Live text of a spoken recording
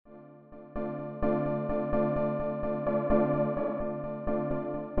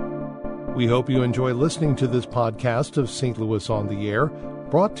We hope you enjoy listening to this podcast of St. Louis on the Air,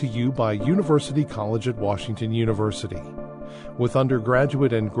 brought to you by University College at Washington University, with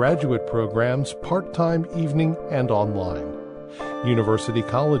undergraduate and graduate programs part-time, evening, and online. University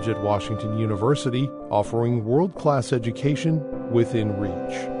College at Washington University, offering world-class education within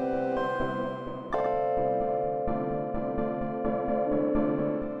reach.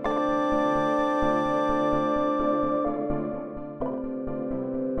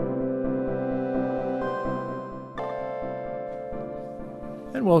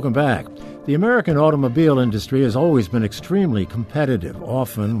 And welcome back. The American automobile industry has always been extremely competitive.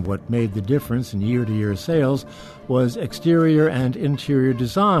 Often what made the difference in year-to-year sales was exterior and interior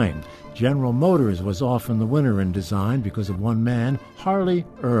design. General Motors was often the winner in design because of one man, Harley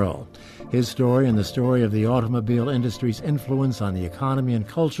Earl. His story and the story of the automobile industry's influence on the economy and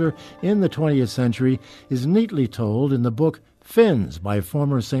culture in the 20th century is neatly told in the book Fins by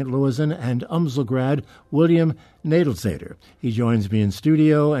former St. Louisan and UMSL grad William Nadelzeder. He joins me in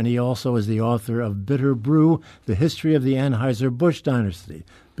studio, and he also is the author of Bitter Brew, The History of the Anheuser-Busch Dynasty.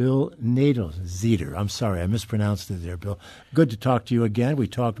 Bill Nadelzeder. I'm sorry, I mispronounced it there, Bill. Good to talk to you again. We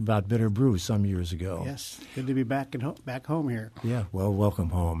talked about Bitter Brew some years ago. Yes, good to be back home here. Yeah, well, welcome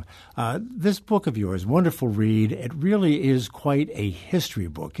home. This book of yours, wonderful read. It really is quite a history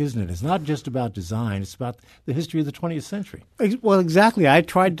book, isn't it? It's not just about design. It's about the history of the 20th century. Well, exactly. I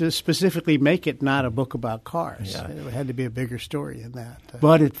tried to specifically make it not a book about cars. Yeah. It had to be a bigger story than that.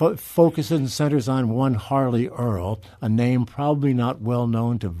 But it focuses and centers on one Harley Earl, a name probably not well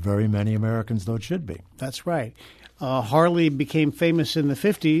known to very many Americans, though it should be. That's right. Harley became famous in the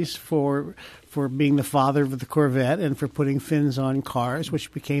 50s for being the father of the Corvette and for putting fins on cars,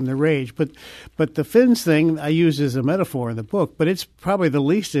 which became the rage. But the fins thing I use as a metaphor in the book, but it's probably the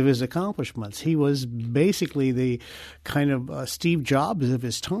least of his accomplishments. He was basically the kind of Steve Jobs of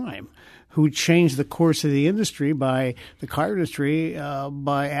his time, who changed the course of the industry by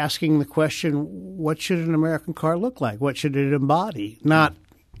asking the question, what should an American car look like? What should it embody? Not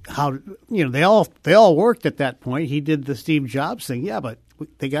how, they all worked at that point. He did the Steve Jobs thing. Yeah, but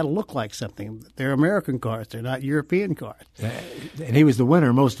they got to look like something. They're American cars. They're not European cars. And he was the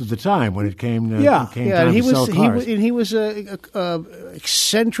winner most of the time when it came to time he to was, sell cars. He was a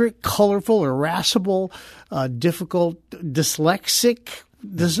eccentric, colorful, irascible, difficult, dyslexic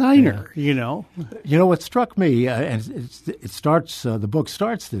designer. You know what struck me, and the book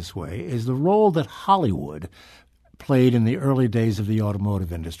starts this way, is the role that Hollywood played in the early days of the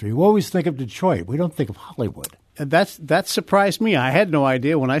automotive industry. We always think of Detroit. We don't think of Hollywood. And that surprised me. I had no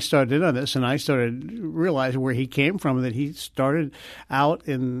idea when I started in on this, and I started realizing where he came from, that he started out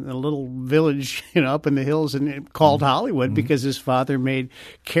in a little village, up in the hills and called Hollywood because his father made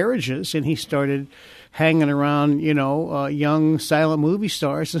carriages, and he started hanging around, young silent movie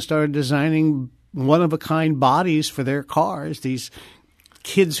stars and started designing one-of-a-kind bodies for their cars, these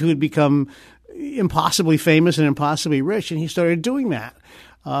kids who had become impossibly famous and impossibly rich, and he started doing that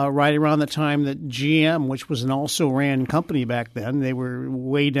right around the time that GM, which was an also-ran company back then, they were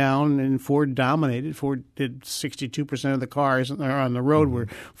way down and Ford dominated. Ford did 62% of the cars on the road were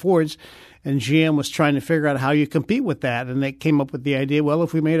Fords, and GM was trying to figure out how you compete with that, and they came up with the idea, well,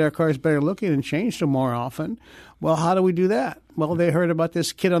 if we made our cars better looking and changed them more often, well, how do we do that? Well, they heard about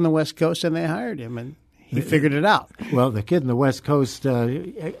this kid on the West Coast, and they hired him, and he figured it out. Well, the kid in the West Coast,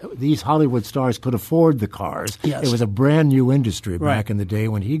 these Hollywood stars could afford the cars. Yes. It was a brand new industry back in the day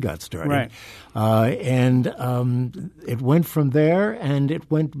when he got started. Right. And it went from there, and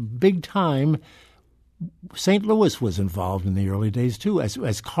it went big time. St. Louis was involved in the early days, too.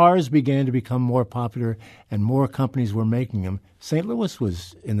 As cars began to become more popular and more companies were making them, St. Louis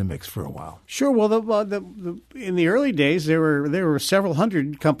was in the mix for a while. Sure. Well, in the early days, there were several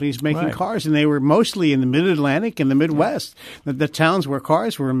hundred companies making cars, and they were mostly in the Mid-Atlantic and the Midwest. The towns where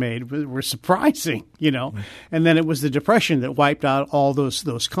cars were made were surprising, And then it was the Depression that wiped out all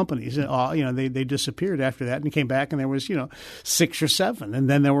those companies. They disappeared after that and came back, and there was 6 or 7, and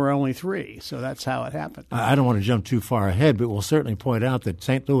then there were only 3. So that's how it happened. I don't want to jump too far ahead, but we'll certainly point out that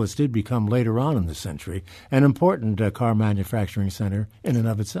St. Louis did become later on in the century an important car manufacturing center in and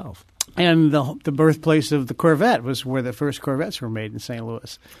of itself. And the birthplace of the Corvette was where the first Corvettes were made in St.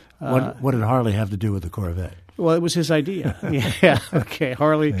 Louis. What did Harley have to do with the Corvette? Well, it was his idea. Yeah, okay.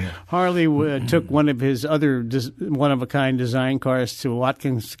 Harley took one of his other one-of-a-kind design cars to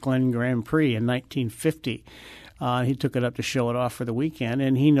Watkins Glen Grand Prix in 1950. He took it up to show it off for the weekend,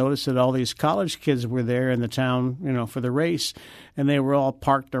 and he noticed that all these college kids were there in the town, for the race, and they were all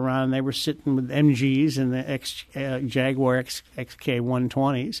parked around. They were sitting with MGs and the Jaguar XK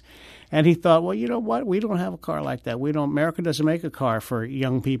 120s. And he thought, well, you know what? We don't have a car like that. America doesn't make a car for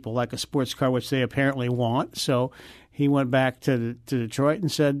young people like a sports car, which they apparently want. So he went back to Detroit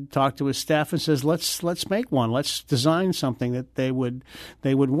and talked to his staff and says, let's make one. Let's design something that they would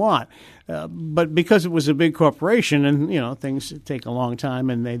want. But because it was a big corporation and, things take a long time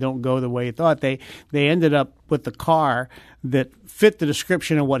and they don't go the way he thought, they ended up with the car that fit the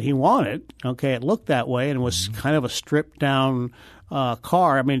description of what he wanted. Okay, it looked that way and it was kind of a stripped down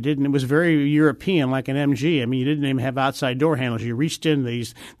car. I mean, it was very European, like an MG. I mean, you didn't even have outside door handles. You reached in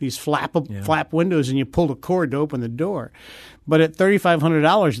these flap windows and you pulled a cord to open the door. But at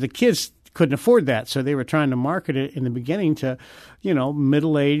 $3,500, the kids couldn't afford that, so they were trying to market it in the beginning to,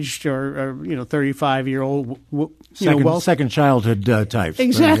 middle-aged or 35-year-old, second childhood types.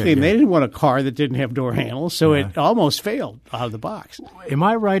 Exactly, and they didn't want a car that didn't have door handles, so it almost failed out of the box. Am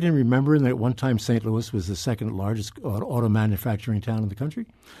I right in remembering that at one time St. Louis was the second largest auto manufacturing town in the country?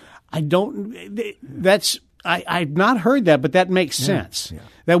 I've not heard that, but that makes sense. Yeah.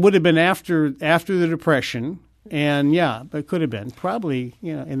 That would have been after the Depression. And it could have been probably,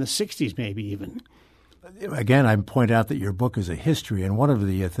 in the 60s, maybe even. Again, I point out that your book is a history, and one of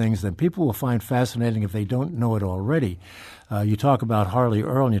the things that people will find fascinating if they don't know it already, you talk about Harley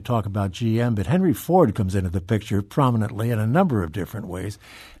Earl and you talk about GM, but Henry Ford comes into the picture prominently in a number of different ways,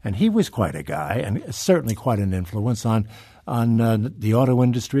 and he was quite a guy and certainly quite an influence on the auto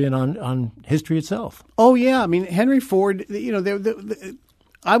industry and on history itself. Oh yeah, I mean Henry Ford,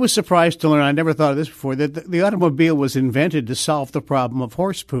 I was surprised to learn, I never thought of this before, that the automobile was invented to solve the problem of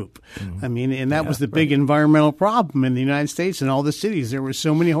horse poop. Mm-hmm. I mean, and that was the big environmental problem in the United States and all the cities. There were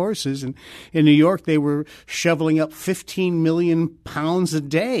so many horses. And in New York, they were shoveling up 15 million pounds a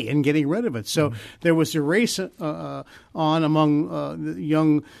day and getting rid of it. So there was a race on among the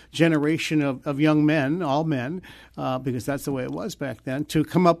young generation of young men, all men, because that's the way it was back then, to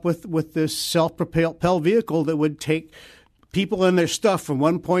come up with this self-propelled vehicle that would take people and their stuff from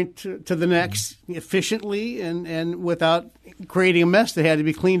one point to the next efficiently and without creating a mess that had to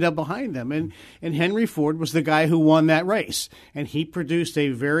be cleaned up behind them. And Henry Ford was the guy who won that race. And he produced a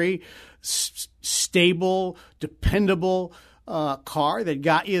very stable, dependable car that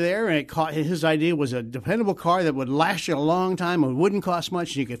got you there, and his idea was a dependable car that would last you a long time and wouldn't cost much,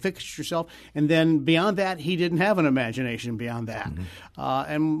 and you could fix it yourself. And then beyond that, he didn't have an imagination beyond that.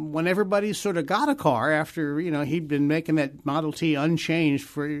 Mm-hmm. And when everybody sort of got a car after, he'd been making that Model T unchanged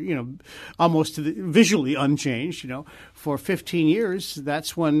for, almost visually unchanged, for 15 years,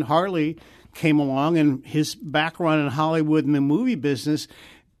 that's when Harley came along, and his background in Hollywood and the movie business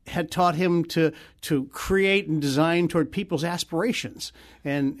had taught him to create and design toward people's aspirations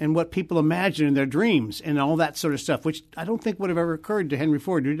and what people imagine in their dreams and all that sort of stuff, which I don't think would have ever occurred to Henry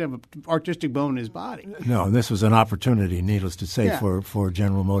Ford, who didn't have an artistic bone in his body. No, and this was an opportunity, needless to say, for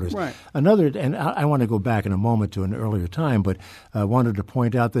General Motors. Right. And I want to go back in a moment to an earlier time, but I wanted to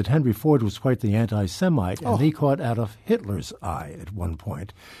point out that Henry Ford was quite the anti-Semite, and he caught out of Hitler's eye at one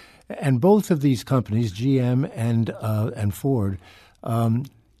point. And both of these companies, GM and Ford,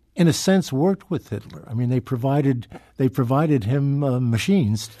 in a sense, worked with Hitler. I mean, they provided him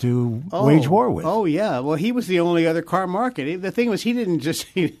machines to wage war with. Oh yeah, well, he was the only other car market. The thing was, he didn't just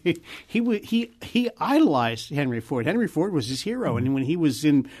he idolized Henry Ford. Henry Ford was his hero, and when he was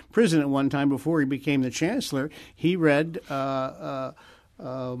in prison at one time before he became the chancellor, he read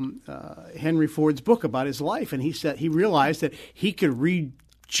Henry Ford's book about his life, and he said he realized that he could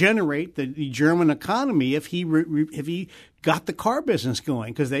regenerate the German economy if he got the car business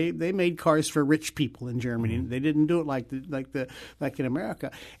going, because they made cars for rich people in Germany. They didn't do it like in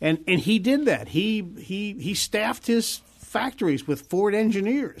America, and he did that. He staffed his factories with Ford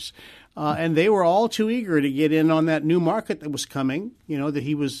engineers, and they were all too eager to get in on that new market that was coming. That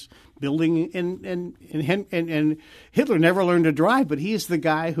he was building, and Hitler never learned to drive, but he is the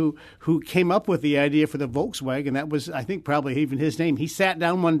guy who came up with the idea for the Volkswagen. That was, I think, probably even his name. He sat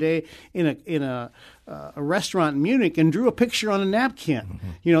down one day in a restaurant in Munich and drew a picture on a napkin,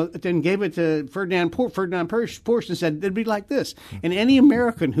 then gave it to Ferdinand Porsche and said, it'd be like this. And any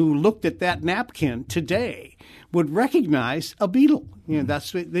American who looked at that napkin today would recognize a Beetle.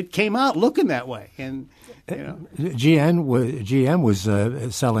 That's what it came out looking that way. And GM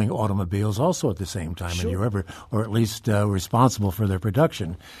was selling automobiles also at the same time in Europe, or at least responsible for their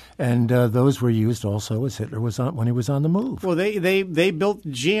production, and those were used also as Hitler was when he was on the move. Well, they built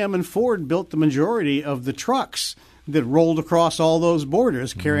GM and Ford built the majority of the trucks that rolled across all those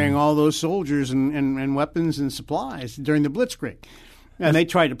borders, carrying all those soldiers and weapons and supplies during the Blitzkrieg. And they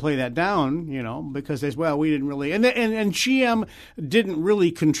tried to play that down, because we didn't really, and GM didn't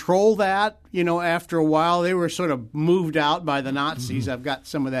really control that, after a while. They were sort of moved out by the Nazis. I've got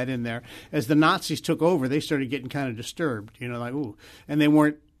some of that in there. As the Nazis took over, they started getting kind of disturbed, like, ooh, and they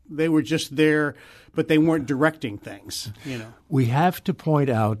were just there, but they weren't directing things, We have to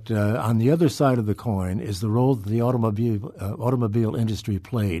point out on the other side of the coin is the role that the automobile industry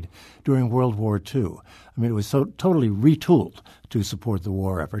played during World War II. I mean, it was so totally retooled to support the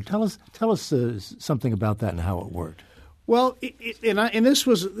war effort. Tell us something about that and how it worked. Well, this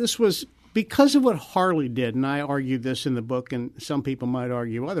was because of what Harley did, and I argued this in the book, and some people might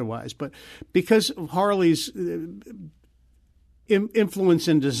argue otherwise, but because of Harley's influence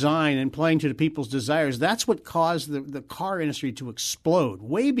in design and playing to the people's desires, that's what caused the car industry to explode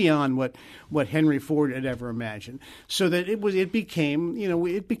way beyond what Henry Ford had ever imagined. So that it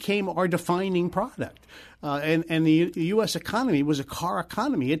became our defining product. And the U.S. economy was a car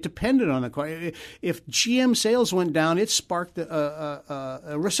economy. It depended on the car. If GM sales went down, it sparked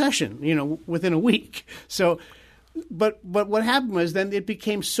a recession, within a week. So, but what happened was then it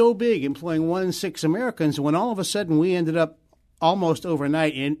became so big, employing 1 in 6 Americans, when all of a sudden we ended up almost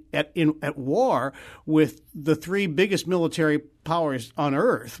overnight at war with the 3 biggest military powers on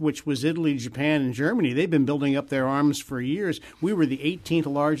earth, which was Italy, Japan, and Germany. They've been building up their arms for years. We were the 18th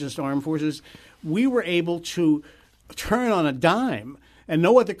largest armed forces. We were able to turn on a dime, and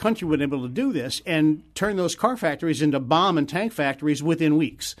no other country would be able to do this, and turn those car factories into bomb and tank factories within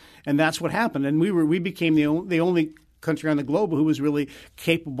weeks. And that's what happened. And we became the only country on the globe who was really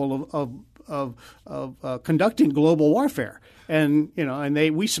capable of conducting global warfare. And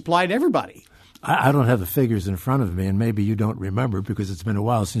we supplied everybody. I don't have the figures in front of me, and maybe you don't remember because it's been a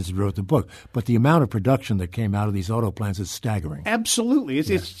while since you wrote the book, but the amount of production that came out of these auto plants is staggering. Absolutely.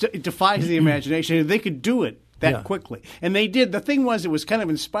 It defies the imagination. They could do it that quickly. And they did. The thing was, it was kind of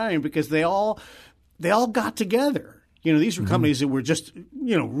inspiring because they all got together. These were companies that were just,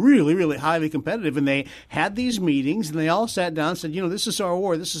 really, really highly competitive, and they had these meetings, and they all sat down and said, this is our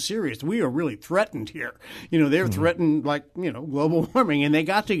war. This is serious. We are really threatened here. They're threatened like, global warming, and they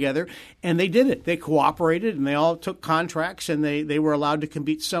got together, and they did it. They cooperated, and they all took contracts, and they were allowed to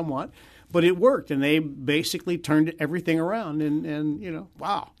compete somewhat. But it worked, and they basically turned everything around, and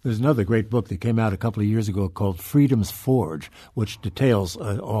wow. There's another great book that came out a couple of years ago called Freedom's Forge, which details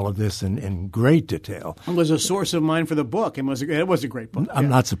all of this in great detail. It was a source of mine for the book, and it was a great book. I'm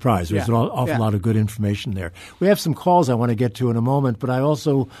not surprised. There's an awful lot of good information there. We have some calls I want to get to in a moment, but I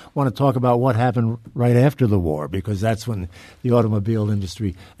also want to talk about what happened right after the war, because that's when the automobile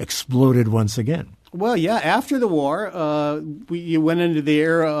industry exploded once again. Well, yeah, after the war, you went into the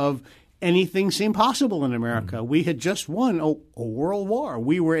era of anything seemed possible in America. We had just won a world war.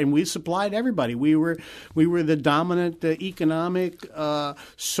 We supplied everybody. We were the dominant economic,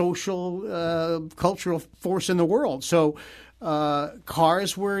 social, cultural force in the world. So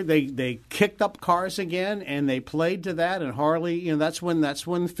cars they kicked up cars again, and they played to that. And Harley, that's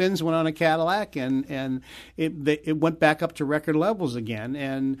when Fins went on a Cadillac, and it went back up to record levels again.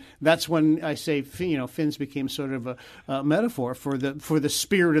 And that's when I say Fins became sort of a metaphor for the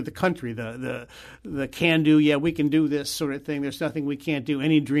spirit of the country, the can do. Yeah, we can do this sort of thing. There's nothing we can't do.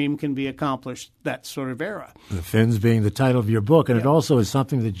 Any dream can be accomplished. That sort of era. The Fins being the title of your book, and it also is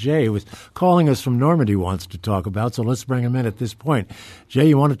something that Jay, who was calling us from Normandy, wants to talk about. So let's bring him in at this point. Jay,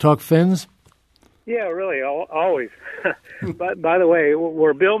 you want to talk Fins? Yeah, really, always. But by the way,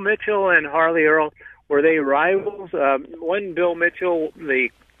 were Bill Mitchell and Harley Earl, were they rivals? Wasn't Bill Mitchell the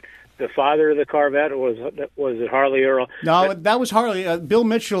father of the Corvette, or was it Harley Earl? No, that was Harley. Bill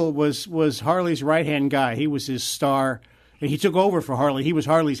Mitchell was Harley's right-hand guy. He was his star, and he took over for Harley. He was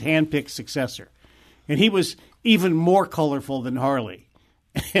Harley's hand-picked successor. And he was even more colorful than Harley.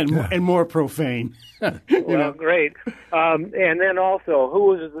 And more profane. Well, great. And then also, who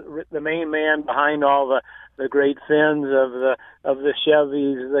was the main man behind all the great Fins of the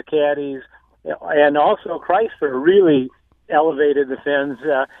Chevys, the Caddies, and also Chrysler really elevated the Fins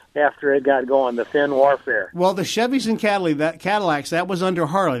after it got going, the Fin warfare. Well, the Chevys and Cadillacs, that was under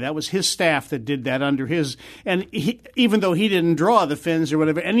Harley. That was his staff that did that under his. And even though he didn't draw the Fins or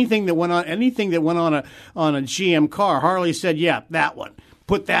whatever, anything that went on a GM car, Harley said, "Yeah, that one.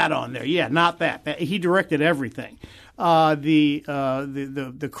 Put that on there. Yeah, not that." He directed everything. The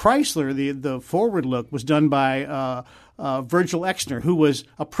Chrysler, the forward look was done by Virgil Exner, who was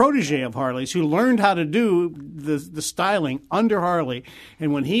a protege of Harley's, who learned how to do the styling under Harley.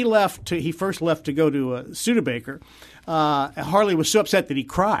 And when he first left to go to Studebaker, Harley was so upset that he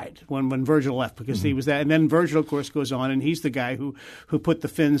cried when Virgil left because he was that. And then Virgil, of course, goes on, and he's the guy who put the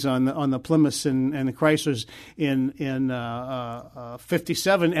fins on the Plymouths and the Chryslers in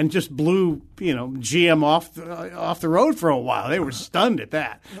 57 and just blew GM off the road for a while. They were stunned at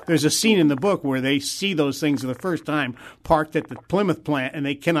that. There's a scene in the book where they see those things for the first time parked at the Plymouth plant, and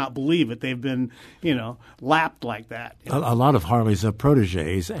they cannot believe it. They've been lapped like that. A lot of Harley's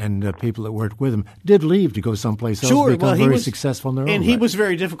protégés and people that worked with him did leave to go someplace else. Sure, Become very successful in their own and right. he was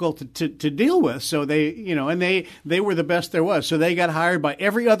very difficult to deal with. So they, and they were the best there was. So they got hired by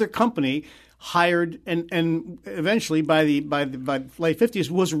every other company. Hired and eventually by the late 50s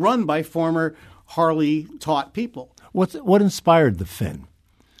was run by former Harley taught people. What inspired the fin?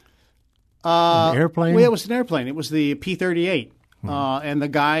 An airplane? Well, it was an airplane. It was the P-38. And the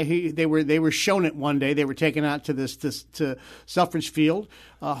guy they were shown it one day. They were taken out to to Selfridge Field.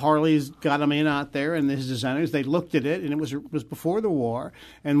 Harley's got them in out there, and his designers they looked at it, and it was before the war.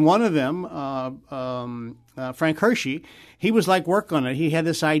 And one of them, Frank Hershey, he was like work on it. He had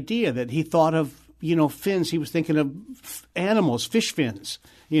this idea that he thought of fins. He was thinking of animals, fish fins,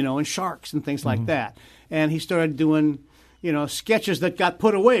 and sharks and things like that. And he started doing sketches that got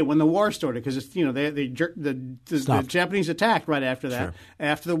put away when the war started because the Japanese attacked right after that. Sure.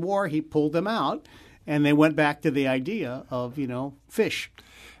 After the war, he pulled them out, and they went back to the idea of fish.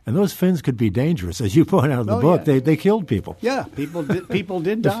 And those fins could be dangerous, as you point out in the book. Yeah. They killed people. Yeah, people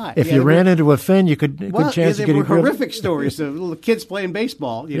did die. If you ran into a fin, you could chance of getting There were horrific stories of little kids playing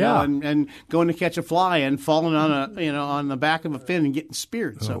baseball, and going to catch a fly and falling on the back of a fin and getting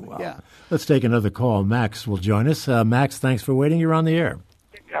speared. So wow. yeah. Let's take another call. Max will join us. Max, thanks for waiting. You're on the air.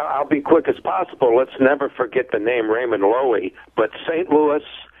 I'll be quick as possible. Let's never forget the name Raymond Loewy. But St. Louis,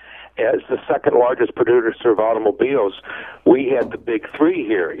 as the second largest producer of automobiles, we had the big three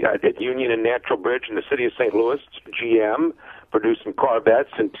here at Union and Natural Bridge in the city of St. Louis. GM producing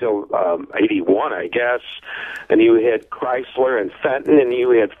Corvettes until 81, I guess. And you had Chrysler and Fenton, and you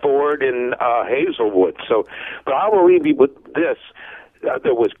had Ford and Hazelwood. So, but I will leave you with this.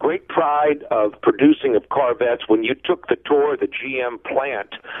 There was great pride of producing of Corvettes when you took the tour of the GM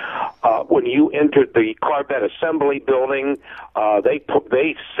plant. When you entered the Corvette assembly building,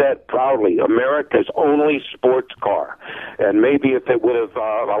 they said proudly, America's only sports car. And maybe if they would have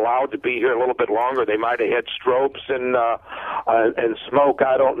allowed to be here a little bit longer, they might have had strobes and smoke.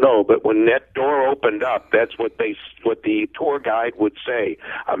 I don't know. But when that door opened up, that's what the tour guide would say: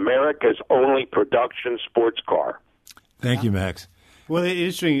 America's only production sports car. Thank you, Max. Well,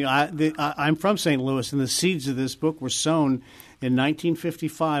 it's interesting. I'm from St. Louis, and the seeds of this book were sown in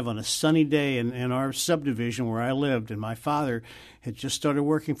 1955 on a sunny day in our subdivision where I lived. And my father had just started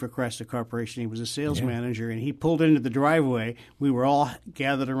working for Chrysler Corporation. He was a sales manager, and he pulled into the driveway. We were all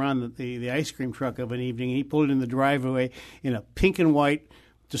gathered around the ice cream truck of an evening, and he pulled in the driveway in a pink and white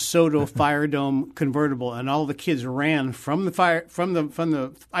DeSoto Fire Dome convertible, and all the kids ran from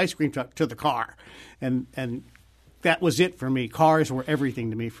the ice cream truck to the car, and that was it for me. Cars were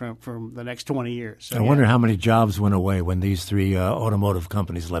everything to me from the next 20 years. So, I wonder how many jobs went away when these three automotive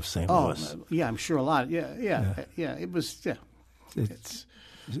companies left St. Louis. Yeah, I'm sure a lot. Yeah. It was. Yeah,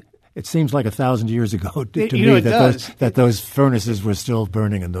 it seems like 1,000 years ago to me that those furnaces were still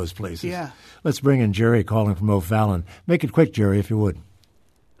burning in those places. Yeah. Let's bring in Jerry calling from O'Fallon. Make it quick, Jerry, if you would.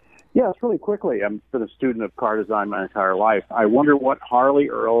 Yes, really quickly. I've been a student of car design my entire life. I wonder what Harley,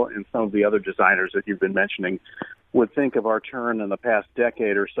 Earl, and some of the other designers that you've been mentioning would think of our turn in the past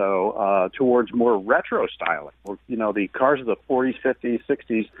decade or so towards more retro styling. The cars of the 40s, 50s,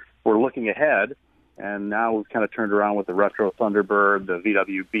 60s were looking ahead, and now we've kind of turned around with the retro Thunderbird, the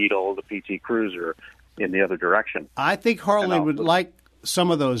VW Beetle, the PT Cruiser in the other direction. I think Harley would like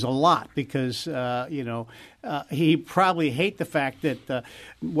some of those a lot because, he probably hate the fact that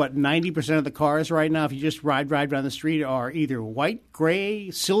 90% of the cars right now, if you just ride down the street, are either white,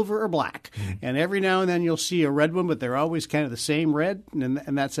 gray, silver, or black. Mm-hmm. And every now and then you'll see a red one, but they're always kind of the same red,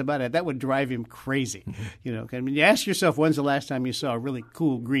 and that's about it. That would drive him crazy. Mm-hmm. You ask yourself, when's the last time you saw a really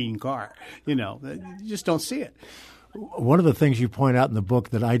cool green car? You just don't see it. One of the things you point out in the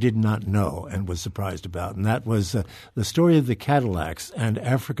book that I did not know and was surprised about, and that was the story of the Cadillacs and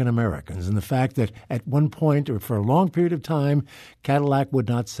African Americans, and the fact that at one point or for a long period of time, Cadillac would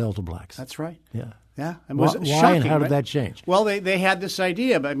not sell to blacks. That's right. Yeah. Yeah. Why shocking, and how did right? that change? Well, they had this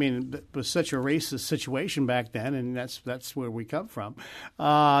idea, but it was such a racist situation back then, and that's where we come from.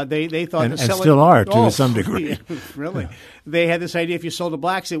 They thought and still are to some degree. Really. They had this idea if you sold to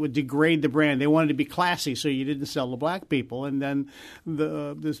blacks, it would degrade the brand. They wanted to be classy, so you didn't sell to black people. And then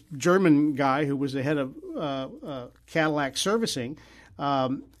this German guy who was the head of Cadillac servicing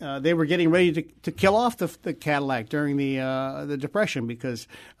they were getting ready to kill off the Cadillac during the Depression because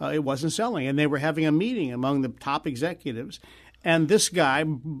it wasn't selling. And they were having a meeting among the top executives. And this guy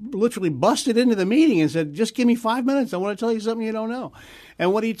literally busted into the meeting and said, just give me 5 minutes. I want to tell you something you don't know.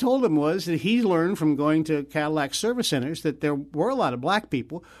 And what he told them was that he learned from going to Cadillac service centers that there were a lot of black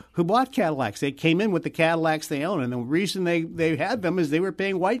people who bought Cadillacs. They came in with the Cadillacs they own. And the reason they had them is they were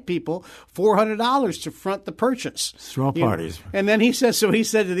paying white people $400 to front the purchase. Straw parties. And then he said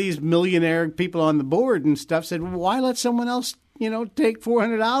to these millionaire people on the board and stuff, said, well, why let someone else, take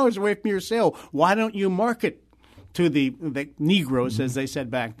 $400 away from your sale? Why don't you market to the Negroes, as they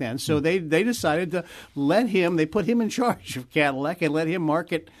said back then? So they decided to they put him in charge of Cadillac and let him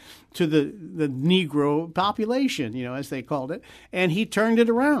market to the Negro population, as they called it. And he turned it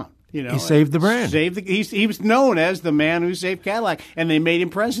around. He saved the brand. He was known as the man who saved Cadillac, and they made him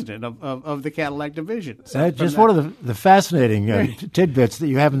president of the Cadillac division. Just one of the fascinating tidbits that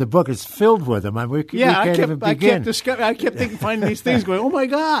you have in the book is filled with them. We can't even begin. I kept finding these things going, oh, my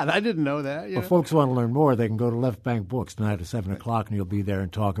God, I didn't know that. If folks want to learn more, they can go to Left Bank Books tonight at 7 o'clock, and you'll be there and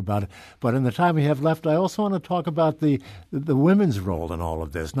talk about it. But in the time we have left, I also want to talk about the women's role in all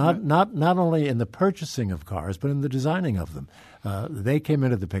of this, not only in the purchasing of cars, but in the designing of them. They came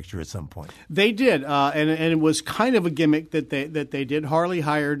into the picture at some point. They did, and it was kind of a gimmick that they did. Harley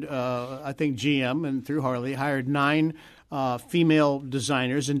hired, I think GM, and through Harley, hired 9 female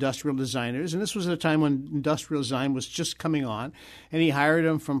designers, industrial designers, and this was at a time when industrial design was just coming on. And he hired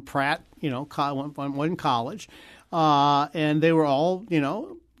them from Pratt, one in college, and they were all,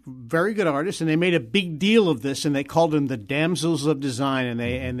 very good artists, and they made a big deal of this, and they called them the damsels of design,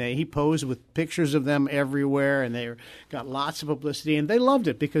 and he posed with pictures of them everywhere, and they got lots of publicity, and they loved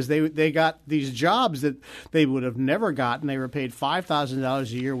it because they got these jobs that they would have never gotten. They were paid $5,000 a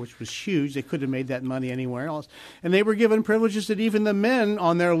year, which was huge. They couldn't have made that money anywhere else, and they were given privileges that even the men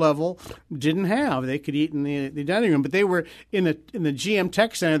on their level didn't have. They could eat in the dining room, but they were in the GM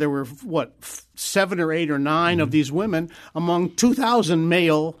Tech Center. There were 7 or 8 or 9 of these women among 2,000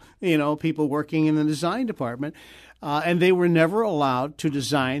 male, people working in the design department. And they were never allowed to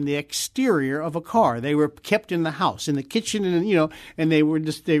design the exterior of a car. They were kept in the house, in the kitchen, and they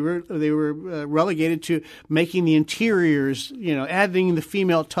were relegated to making the interiors, adding the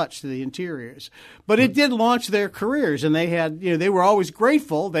female touch to the interiors. But it did launch their careers, and they were always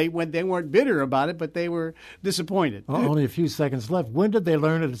grateful. They weren't bitter about it, but they were disappointed. Well, only a few seconds left. When did they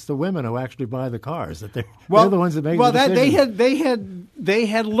learn that it's the women who actually buy the cars? That they're the ones that make the decision? They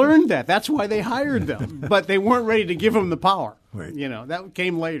had learned that. That's why they hired them, but they weren't ready to give them the power. Right. That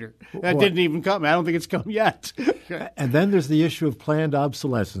came later. That didn't even come. I don't think it's come yet. And then there's the issue of planned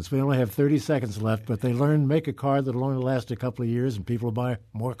obsolescence. We only have 30 seconds left, but they learn make a car that'll only last a couple of years, and people will buy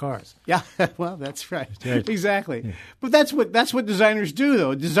more cars. Yeah, well, that's right. Exactly. Yeah. But that's what designers do,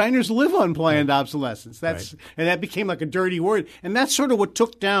 though. Designers live on planned obsolescence. And that became like a dirty word, and that's sort of what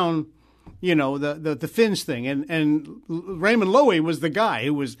took down the fins thing. And Raymond Loewy was the guy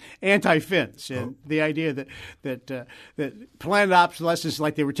who was anti-fins. And the idea that planned obsolescence,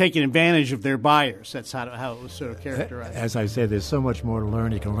 like they were taking advantage of their buyers. That's how it was sort of characterized. As I say, there's so much more to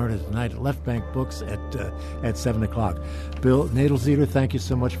learn. You can learn it tonight at Left Bank Books at 7 o'clock. Bill Nadelzeder, thank you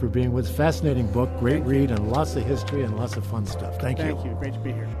so much for being with us. Fascinating book, great read, and lots of history and lots of fun stuff. Thank you. Thank you. Great to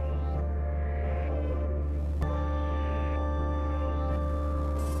be here.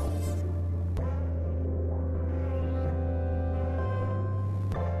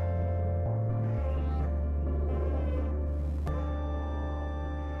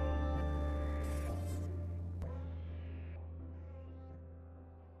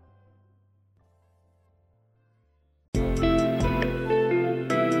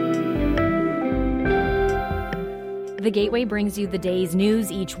 The Gateway brings you the day's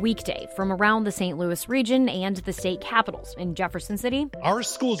news each weekday from around the St. Louis region and the state capitals in Jefferson City. Our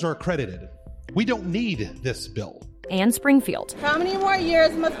schools are accredited. We don't need this bill. And Springfield. How many more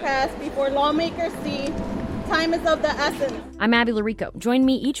years must pass before lawmakers see time is of the essence? I'm Abby Larico. Join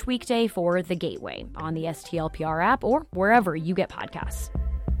me each weekday for The Gateway on the STLPR app or wherever you get podcasts.